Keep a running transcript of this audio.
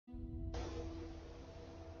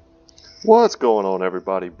What's going on,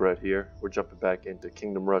 everybody? Brett here. We're jumping back into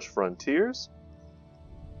Kingdom Rush Frontiers.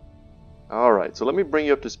 Alright, so let me bring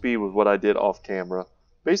you up to speed with what I did off camera.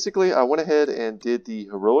 Basically, I went ahead and did the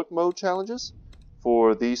heroic mode challenges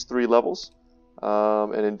for these 3 levels.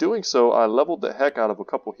 And in doing so, I leveled the heck out of a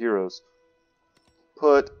couple heroes.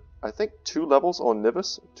 Put, I think, 2 levels on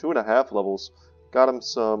Nivus, 2.5 levels. Got him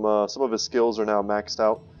some of his skills are now maxed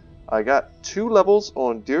out. I got 2 levels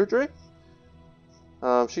on Deirdre.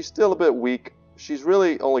 She's still a bit weak. She's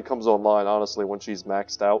really only comes online, honestly, when she's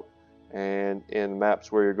maxed out and in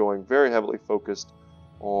maps where you're going very heavily focused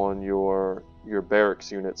on your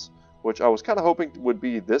barracks units, which I was kind of hoping would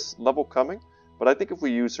be this level coming, but I think if we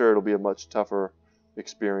use her, it'll be a much tougher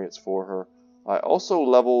experience for her. I also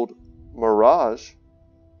leveled Mirage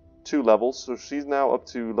 2 levels, so she's now up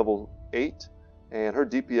to level 8, and her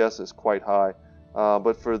DPS is quite high.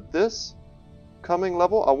 But for this coming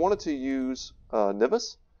level, I wanted to use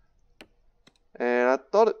Nivus, and I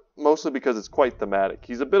thought it mostly because it's quite thematic.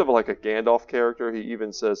 He's a bit of like a Gandalf character. He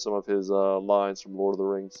even says some of his lines from Lord of the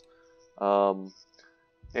Rings.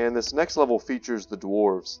 And this next level features the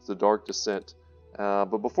dwarves, the Dark Descent.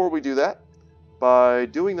 But before we do that, by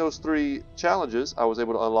doing those 3 challenges, I was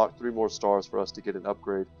able to unlock 3 more stars for us to get an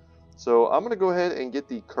upgrade. So I'm going to go ahead and get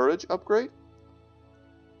the Courage upgrade.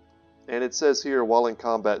 And it says here, while in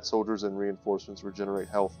combat, soldiers and reinforcements regenerate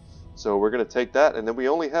health. So we're going to take that, and then we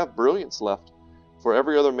only have Brilliance left. For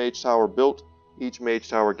every other mage tower built, each mage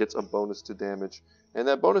tower gets a bonus to damage. And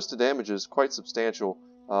that bonus to damage is quite substantial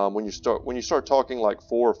when you start talking like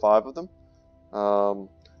 4 or 5 of them.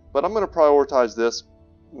 But I'm going to prioritize this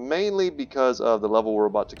mainly because of the level we're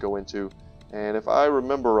about to go into. And if I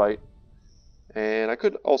remember right, and I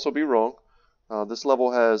could also be wrong, this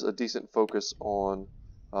level has a decent focus on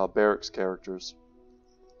barracks characters.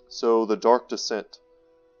 So the Dark Descent.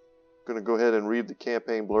 I'm going to go ahead and read the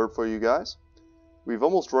campaign blurb for you guys. We've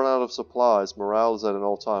almost run out of supplies, morale is at an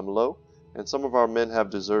all-time low, and some of our men have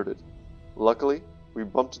deserted. Luckily, we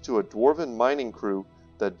bumped into a dwarven mining crew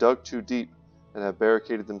that dug too deep and have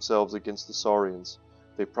barricaded themselves against the Saurians.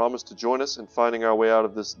 They promised to join us in finding our way out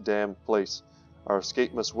of this damned place. Our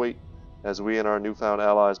escape must wait, as we and our newfound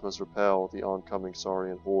allies must repel the oncoming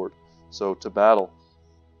Saurian horde. So, to battle.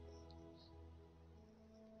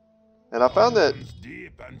 And I found that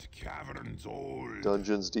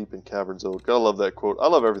Dungeons deep and caverns old. Gotta love that quote. I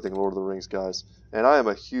love everything Lord of the Rings, guys. And I am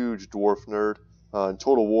a huge dwarf nerd. In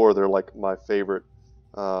Total War, they're like my favorite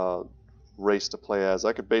race to play as.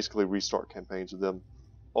 I could basically restart campaigns with them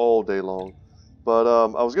all day long. But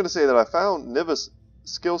I was going to say that I found Nivus'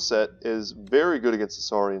 skill set is very good against the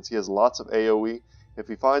Saurians. He has lots of AoE. If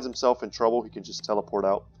he finds himself in trouble, he can just teleport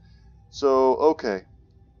out. So, okay.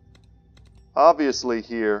 Obviously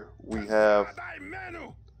here we have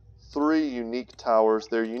 3 unique towers.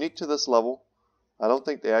 They're unique to this level. I don't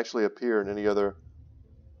think they actually appear in any other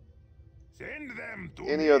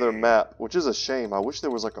map, which is a shame. I wish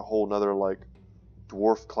there was like a whole nother like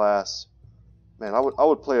dwarf class. Man, I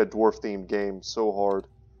would play a dwarf themed game so hard.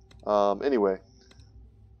 Anyway,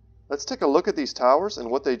 let's take a look at these towers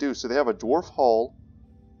and what they do. So they have a dwarf hall.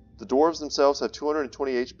 The dwarves themselves have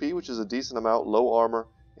 220 HP, which is a decent amount, low armor,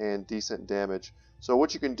 and decent damage. So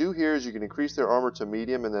what you can do here is you can increase their armor to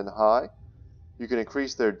medium and then high. You can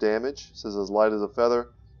increase their damage, it says as light as a feather,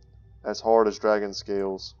 as hard as dragon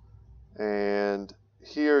scales. And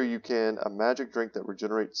here you can, a magic drink that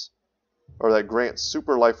regenerates, or that grants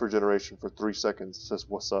super life regeneration for 3 seconds, it says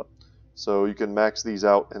what's up. So you can max these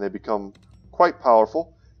out and they become quite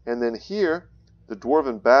powerful. And then here, the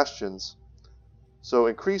Dwarven Bastions, so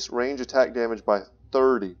increase range attack damage by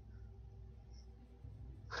 30.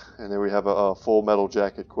 And there we have a Full Metal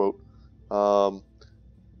Jacket quote.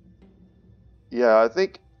 Yeah, I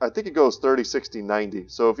think it goes 30, 60, 90.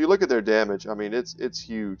 So if you look at their damage, I mean it's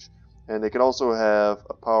huge. And they can also have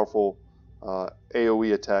a powerful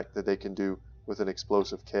AoE attack that they can do with an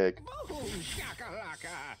explosive keg.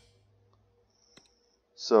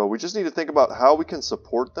 So we just need to think about how we can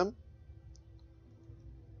support them.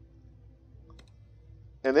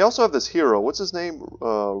 And they also have this hero. What's his name?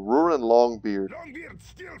 Rurin Longbeard. Longbeard,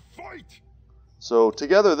 still fight! So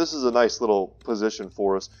together, this is a nice little position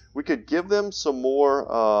for us. We could give them some more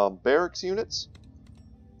barracks units.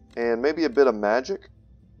 And maybe a bit of magic.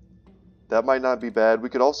 That might not be bad. We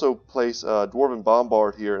could also place Dwarven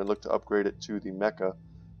Bombard here and look to upgrade it to the Mecha.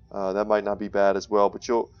 That might not be bad as well. But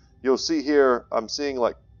you'll see here, I'm seeing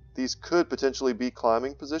like these could potentially be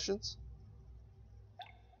climbing positions.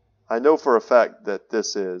 I know for a fact that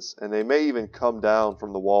this is, and they may even come down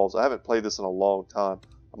from the walls. I haven't played this in a long time.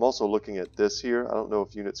 I'm also looking at this here. I don't know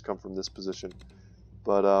if units come from this position.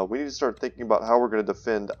 But we need to start thinking about how we're going to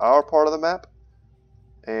defend our part of the map.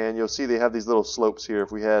 And you'll see they have these little slopes here.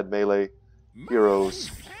 If we had melee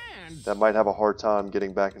heroes, that might have a hard time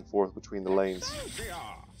getting back and forth between the lanes.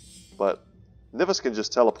 But Nivus can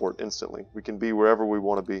just teleport instantly. We can be wherever we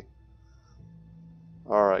want to be.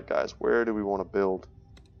 Alright guys, where do we want to build?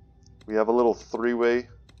 We have a little three-way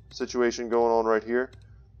situation going on right here.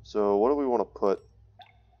 So what do we want to put?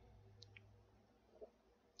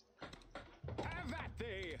 I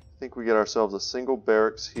think we get ourselves a single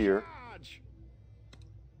barracks here.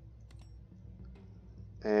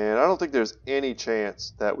 And I don't think there's any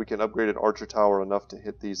chance that we can upgrade an archer tower enough to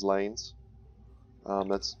hit these lanes.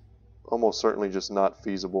 That's almost certainly just not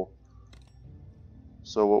feasible.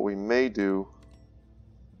 So what we may do,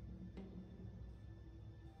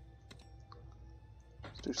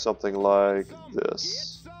 let's do something like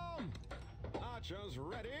this. Archers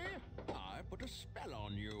ready? I put a spell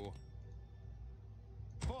on you.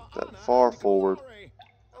 That far forward.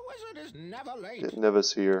 A wizard is never late. Get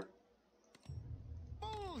Nivus here.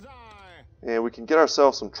 Bullseye. And we can get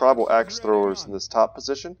ourselves some tribal axe throwers in this top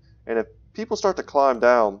position. And if people start to climb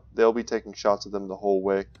down, they'll be taking shots at them the whole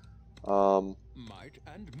way. Might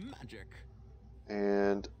and magic.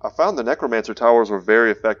 And I found the Necromancer towers were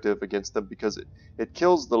very effective against them because it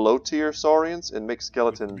kills the low tier Saurians and makes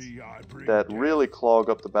skeletons that really clog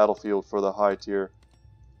up the battlefield for the high tier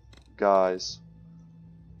guys.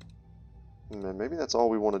 And maybe that's all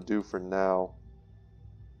we want to do for now.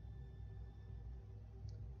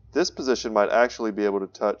 This position might actually be able to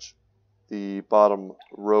touch the bottom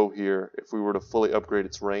row here if we were to fully upgrade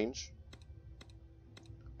its range.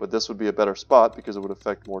 But this would be a better spot because it would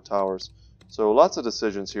affect more towers. So lots of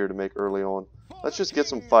decisions here to make early on. Let's just get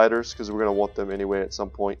some fighters because we're going to want them anyway at some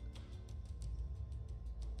point.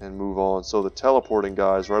 And move on. So the teleporting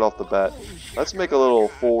guys right off the bat. Let's make a little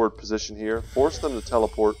forward position here. Force them to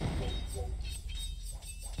teleport.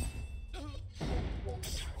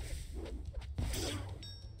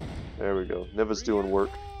 There we go. Nivus doing work.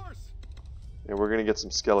 And we're going to get some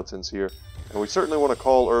skeletons here. And we certainly want to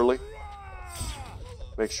call early.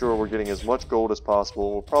 Make sure we're getting as much gold as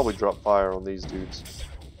possible. We'll probably drop fire on these dudes.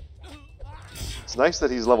 It's nice that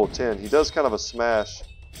he's level 10. He does kind of a smash.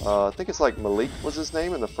 I think it's like Malik was his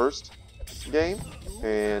name in the first game.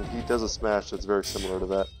 And he does a smash that's very similar to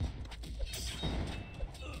that.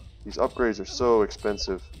 These upgrades are so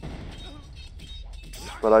expensive.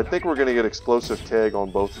 But I think we're going to get Explosive Keg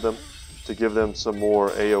on both of them to give them some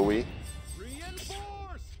more AoE.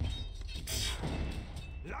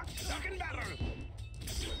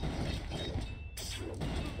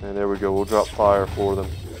 And there we go, we'll drop fire for them.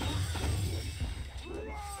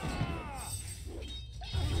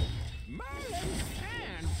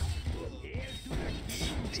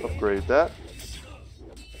 Let's upgrade that.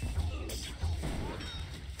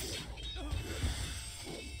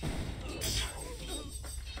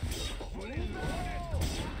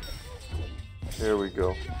 There we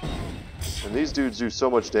go. And these dudes do so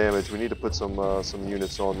much damage, we need to put some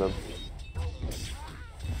units on them.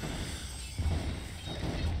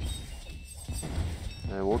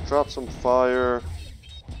 And we'll drop some fire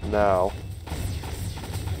now.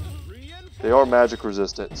 They are magic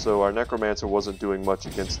resistant, so our Necromancer wasn't doing much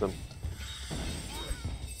against them.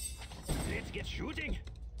 Let's get shooting.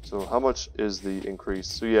 So how much is the increase?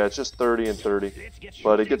 So yeah, it's just 30 and 30,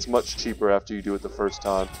 but it gets much cheaper after you do it the first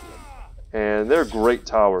time. And they're great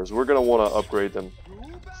towers. We're going to want to upgrade them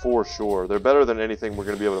for sure. They're better than anything we're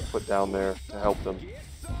going to be able to put down there to help them.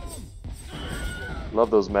 Love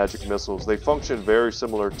those magic missiles. They function very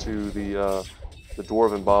similar to the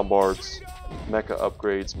Dwarven Bombard's mecha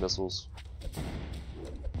upgrades missiles.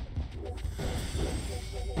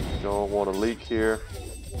 Don't want to leak here.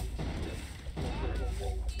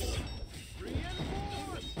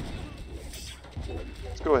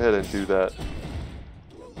 Let's go ahead and do that.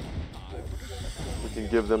 We can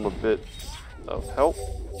give them a bit of help.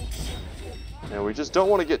 And we just don't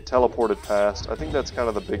want to get teleported past. I think that's kind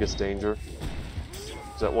of the biggest danger.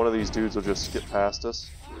 That one of these dudes will just skip past us.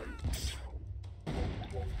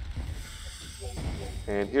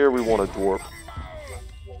 And here we want a dwarf.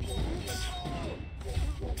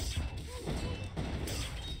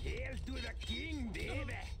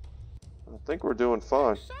 I think we're doing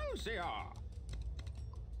fine.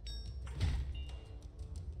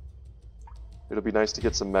 It'll be nice to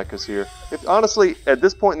get some mechas here. Honestly, at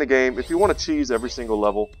this point in the game, if you want to cheese every single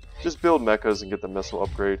level, just build mechas and get the missile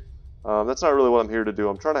upgrade. That's not really what I'm here to do.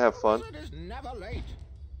 I'm trying to have fun.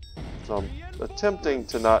 So I'm attempting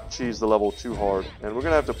to not cheese the level too hard. And we're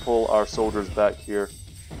going to have to pull our soldiers back here.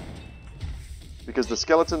 Because the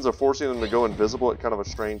skeletons are forcing them to go invisible at kind of a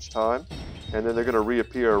strange time. and then they're going to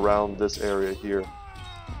reappear around this area here.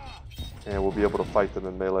 And we'll be able to fight them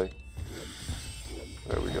in melee.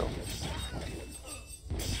 There we go.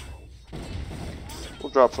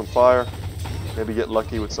 We'll drop some fire. Maybe get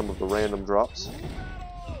lucky with some of the random drops.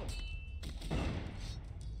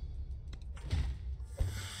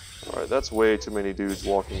 Alright, that's way too many dudes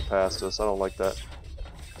walking past us. I don't like that.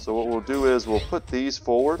 So what we'll do is we'll put these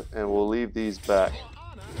forward and we'll leave these back.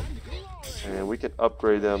 And we can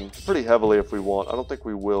upgrade them pretty heavily if we want. I don't think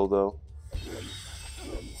we will though.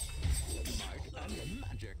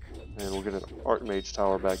 And we'll get an Archmage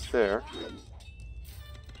tower back there.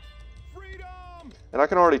 And I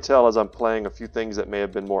can already tell as I'm playing a few things that may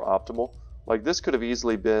have been more optimal. Like this could have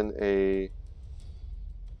easily been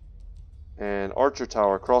an archer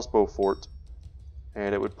tower crossbow fort.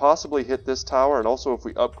 And it would possibly hit this tower, and also if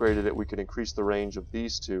we upgraded it we could increase the range of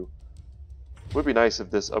these two. It would be nice if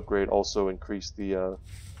this upgrade also increased the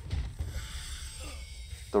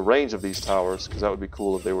range of these towers, because that would be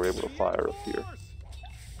cool if they were able to fire up here.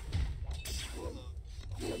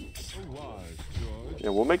 Yeah,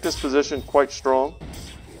 we'll make this position quite strong.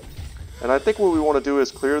 And I think what we want to do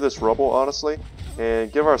is clear this rubble, honestly, and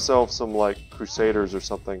give ourselves some, like, Crusaders or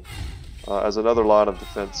something as another line of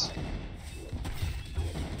defense.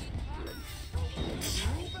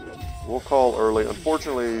 We'll call early.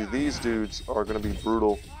 Unfortunately, these dudes are going to be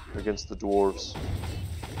brutal against the dwarves.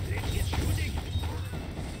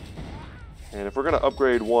 And if we're going to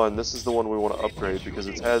upgrade one, this is the one we want to upgrade because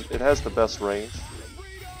it has the best range.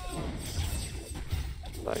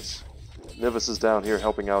 Nice. Nivis is down here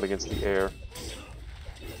helping out against the air.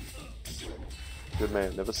 Good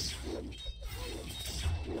man, Nivis.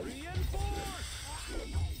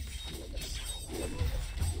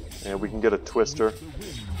 And we can get a twister.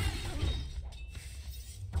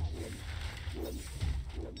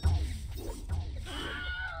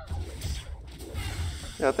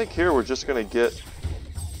 Yeah, I think here we're just going to get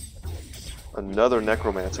another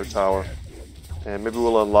Necromancer tower. And maybe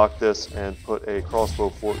we'll unlock this and put a crossbow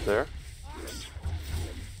fort there.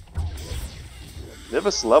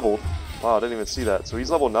 Nivis leveled. Wow, I didn't even see that. So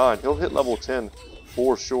he's level 9. He'll hit level 10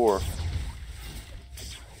 for sure.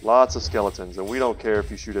 Lots of skeletons, and we don't care if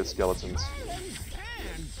you shoot at skeletons.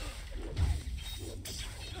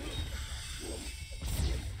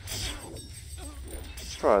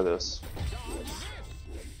 Let's try this.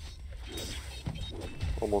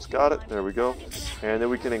 Almost got it. There we go. And then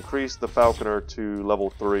we can increase the Falconer to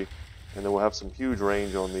level 3. And then we'll have some huge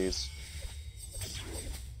range on these.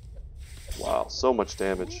 Wow, so much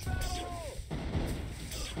damage.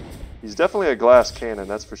 He's definitely a glass cannon,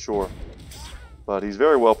 that's for sure. But he's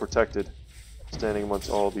very well protected, standing amongst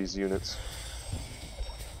all these units.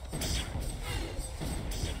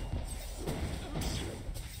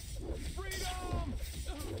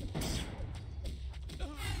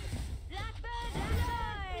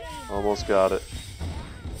 Almost got it.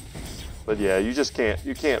 But yeah, you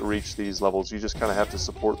can't reach these levels. You just kind of have to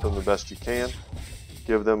support them the best you can.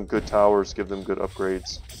 Give them good towers, give them good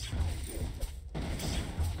upgrades.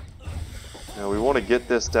 Now we want to get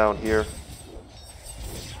this down here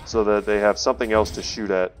so that they have something else to shoot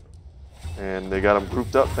at. And they got them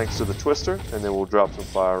grouped up thanks to the twister, and then we'll drop some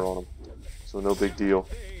fire on them. So no big deal.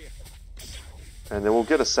 And then we'll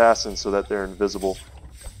get assassins so that they're invisible.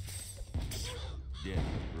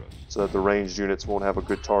 So that the ranged units won't have a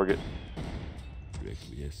good target.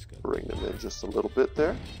 Bring them in just a little bit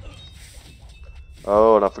there.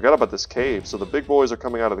 Oh, and I forgot about this cave. So the big boys are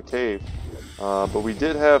coming out of the cave. But we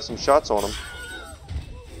did have some shots on them.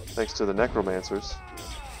 Thanks to the Necromancers.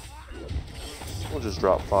 We'll just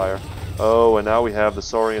drop fire. Oh, and now we have the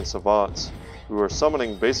Saurian Savants, who are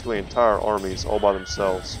summoning basically entire armies all by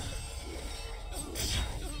themselves.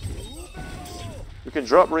 We can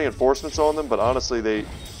drop reinforcements on them, but honestly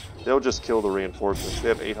they'll just kill the reinforcements. They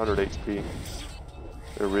have 800 HP.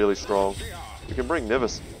 They're really strong. We can bring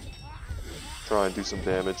Nivis. Try and do some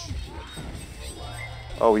damage.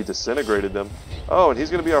 Oh, he disintegrated them. Oh, and he's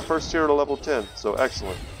going to be our first hero to level 10. So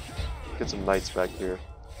excellent. Get some knights back here.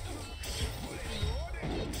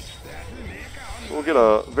 We'll get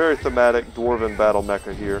a very thematic dwarven battle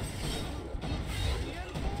mecha here.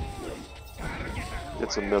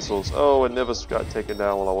 Get some missiles. Oh, and Nivis got taken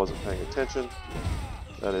down while I wasn't paying attention.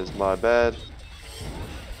 That is my bad.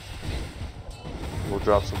 We'll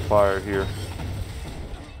drop some fire here.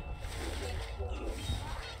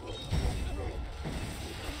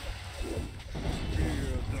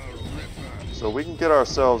 So we can get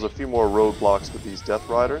ourselves a few more roadblocks with these Death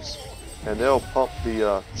Riders. And they'll pump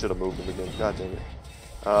the... should have moved them again. God dang it.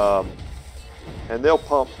 And they'll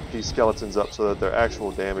pump these skeletons up so that they're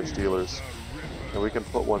actual damage dealers. And we can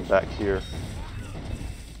put one back here.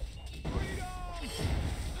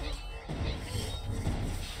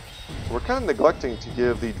 We're kind of neglecting to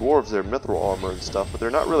give the dwarves their mithril armor and stuff, but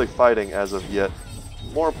they're not really fighting as of yet.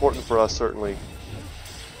 More important for us, certainly.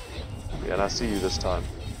 Yeah, and I see you this time.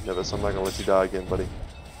 Nevis, I'm not going to let you die again, buddy.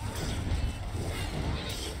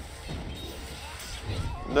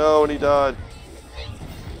 No, and he died.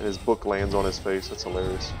 And his book lands on his face. That's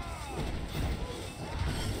hilarious.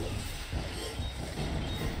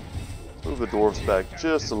 Let's move the dwarves back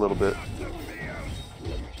just a little bit.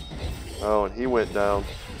 Oh, and he went down.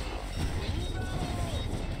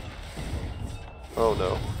 Oh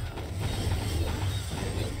no.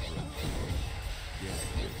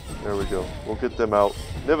 There we go. We'll get them out.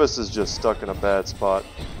 Nevis is just stuck in a bad spot.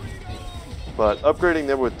 But upgrading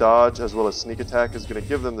them with dodge as well as sneak attack is going to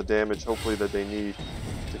give them the damage, hopefully, that they need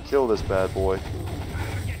to kill this bad boy.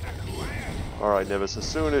 Alright, Nevis, as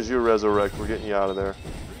soon as you resurrect, we're getting you out of there.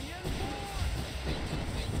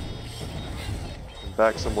 And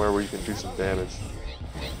back somewhere where you can do some damage.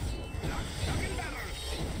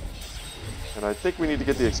 And I think we need to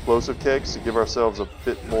get the explosive kegs to give ourselves a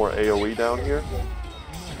bit more AoE down here,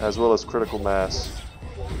 as well as critical mass.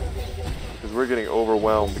 Because we're getting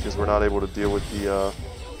overwhelmed because we're not able to deal with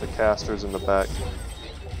the casters in the back.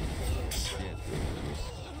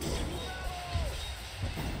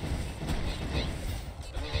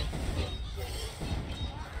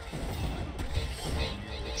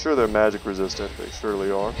 Sure, they're magic resistant. They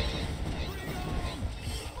surely are.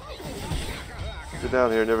 Get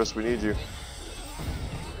down here, Nevis. We need you.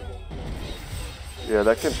 Yeah,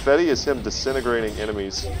 that confetti is him disintegrating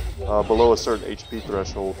enemies below a certain HP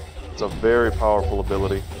threshold. It's a very powerful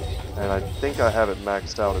ability, and I think I have it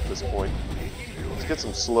maxed out at this point. Let's get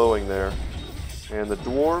some slowing there. And the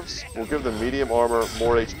dwarves, will give them medium armor,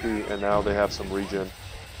 more HP, and now they have some regen.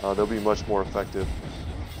 They'll be much more effective.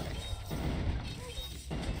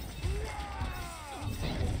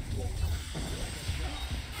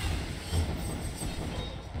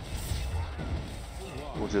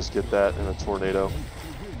 We'll just get that in a tornado.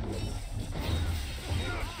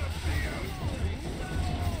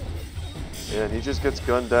 And he just gets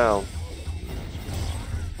gunned down.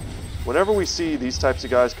 Whenever we see these types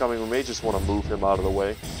of guys coming, we may just want to move him out of the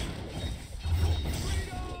way.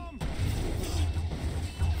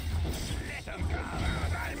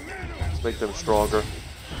 Let's make them stronger.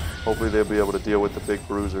 Hopefully they'll be able to deal with the big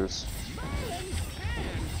bruisers.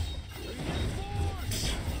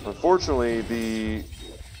 Unfortunately, the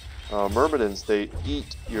Myrmidons, they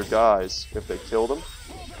eat your guys if they kill them.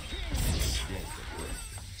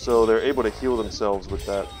 So they're able to heal themselves with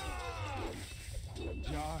that.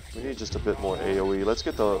 We need just a bit more AoE. Let's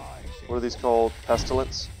get the, what are these called?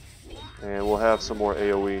 Pestilence. And we'll have some more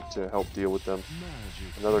AoE to help deal with them.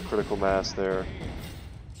 Another critical mass there.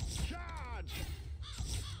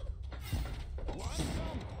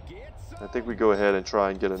 I think we go ahead and try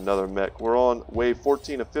and get another mech. We're on wave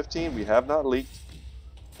 14 of 15. We have not leaked.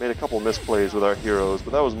 Made a couple misplays with our heroes,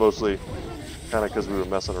 but that was mostly kind of because we were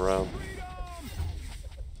messing around.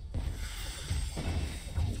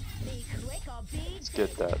 Let's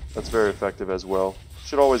get that. That's very effective as well.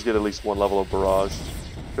 Should always get at least one level of barrage.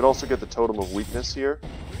 Could also get the Totem of Weakness here.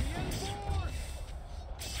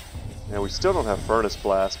 And we still don't have Furnace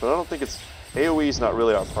Blast, but I don't think it's... AoE is not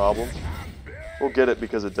really our problem. We'll get it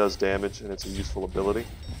because it does damage and it's a useful ability.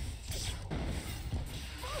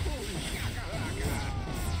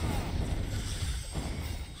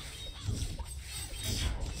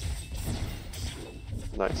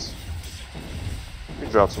 Nice. We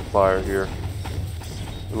can drop some fire here.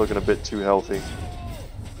 They're looking a bit too healthy.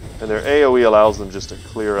 And their AoE allows them just to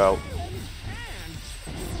clear out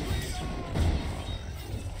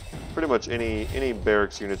pretty much any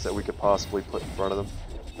barracks units that we could possibly put in front of them.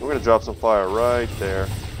 We're going to drop some fire right there.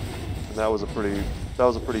 And that was a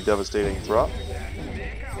pretty devastating drop.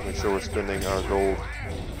 Make sure we're spending our gold.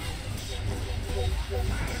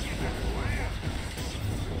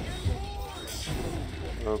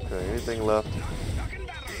 Okay, anything left?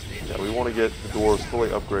 Yeah, we want to get the dwarves fully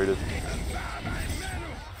upgraded.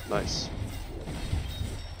 Nice.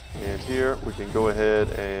 And here we can go ahead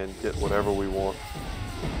and get whatever we want.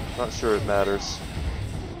 Not sure it matters.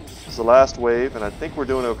 It's the last wave, and I think we're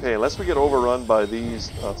doing okay. Unless we get overrun by these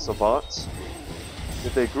savants.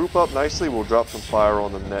 If they group up nicely, we'll drop some fire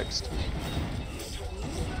on them next.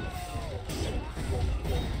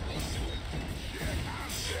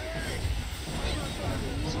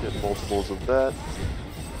 Let's get multiples of that.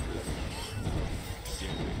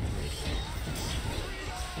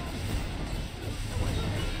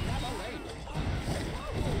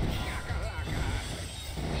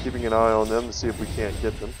 keeping an eye on them to see if we can't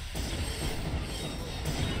get them.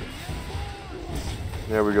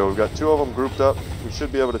 There we go. We've got 2 of them grouped up. We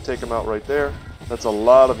should be able to take them out right there. That's a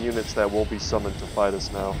lot of units that won't be summoned to fight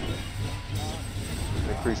us now.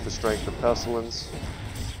 Increase the strength of Pestilence.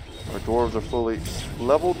 Our dwarves are fully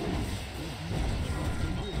leveled.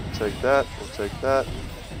 Take that. We'll take that.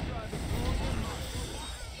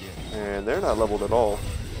 And they're not leveled at all.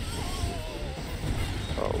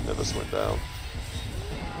 Oh, Nivus went down.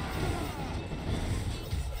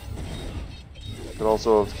 Could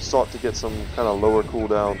also have sought to get some kind of lower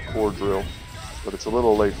cooldown core drill, but it's a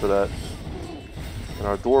little late for that. And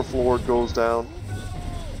our Dwarf Lord goes down.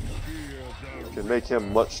 We can make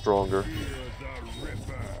him much stronger.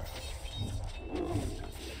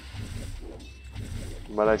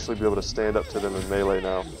 We might actually be able to stand up to them in melee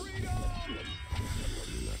now.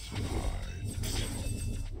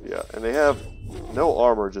 Yeah, and they have no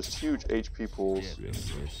armor, just huge HP pools.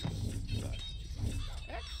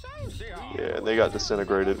 Yeah, and they got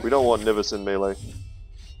disintegrated. We don't want Nivus in melee.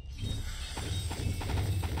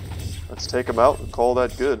 Let's take them out and call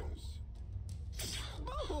that good.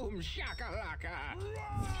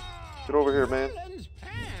 Get over here, man.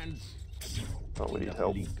 Oh, we need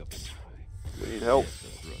help. We need help.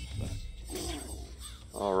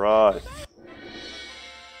 Alright.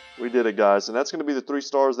 We did it, guys. And that's going to be the 3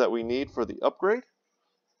 stars that we need for the upgrade.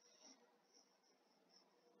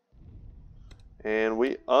 And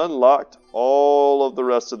we unlocked all of the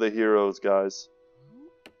rest of the heroes, guys.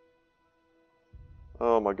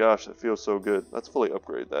 Oh my gosh, that feels so good. Let's fully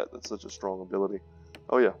upgrade that. That's such a strong ability.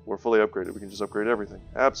 Oh yeah, we're fully upgraded. We can just upgrade everything.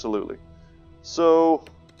 Absolutely. So,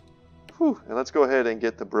 and let's go ahead and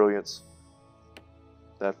get the Brilliance.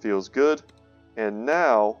 That feels good. And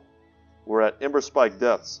now, we're at Emberspike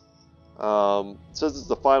Depths. It says it's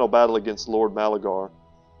the final battle against Lord Malagar.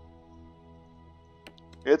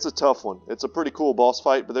 It's a tough one. It's a pretty cool boss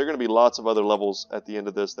fight, but there are going to be lots of other levels at the end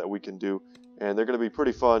of this that we can do. And they're going to be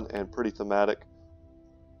pretty fun and pretty thematic.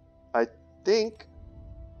 I think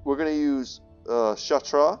we're going to use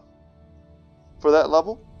Shatra for that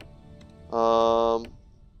level.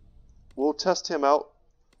 We'll test him out.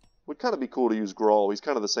 Would kind of be cool to use Grawl. He's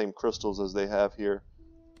kind of the same crystals as they have here.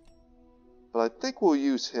 But I think we'll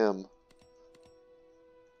use him.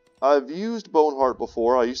 I've used Boneheart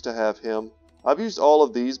before. I used to have him. I've used all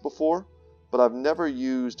of these before, but I've never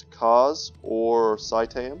used Kaz or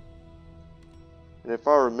Saitam. And if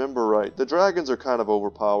I remember right, the dragons are kind of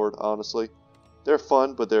overpowered, honestly. They're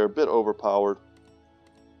fun, but they're a bit overpowered.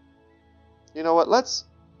 You know what? Let's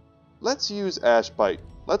use Ashbite.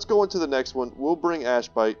 Let's go into the next one. We'll bring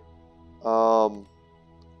Ashbite.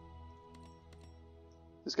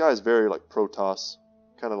 This guy is very like Protoss,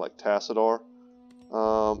 kind of like Tassadar.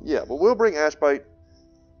 Yeah, but we'll bring Ashbite.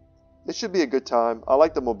 It should be a good time. I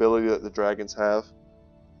like the mobility that the dragons have.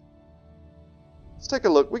 Let's take a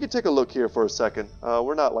look. We can take a look here for a second.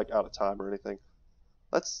 We're not like out of time or anything.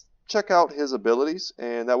 Let's check out his abilities,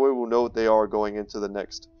 and that way we'll know what they are going into the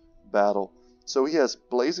next battle. So he has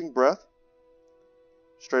Blazing Breath.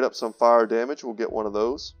 Straight up some fire damage. We'll get one of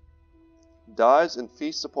those. Dives and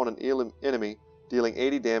feasts upon an enemy, dealing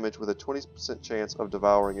 80 damage with a 20% chance of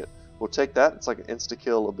devouring it. We'll take that. It's like an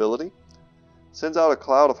insta-kill ability. Sends out a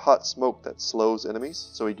cloud of hot smoke that slows enemies,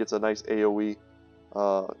 so he gets a nice AoE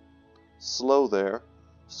slow there.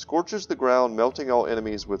 Scorches the ground, melting all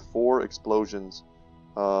enemies with 4 explosions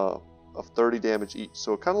of 30 damage each.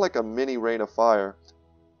 So kind of like a mini Rain of Fire.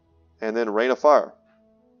 And then Rain of Fire.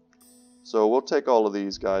 So we'll take all of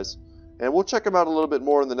these, guys. And we'll check them out a little bit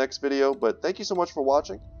more in the next video. But thank you so much for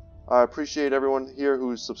watching. I appreciate everyone here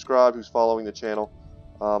who's subscribed, who's following the channel.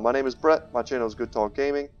 My name is Brett. My channel is Good Talk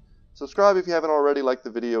Gaming. Subscribe if you haven't already. Like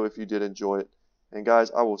the video if you did enjoy it. And guys,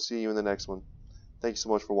 I will see you in the next one. Thank you so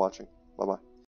much for watching. Bye-bye.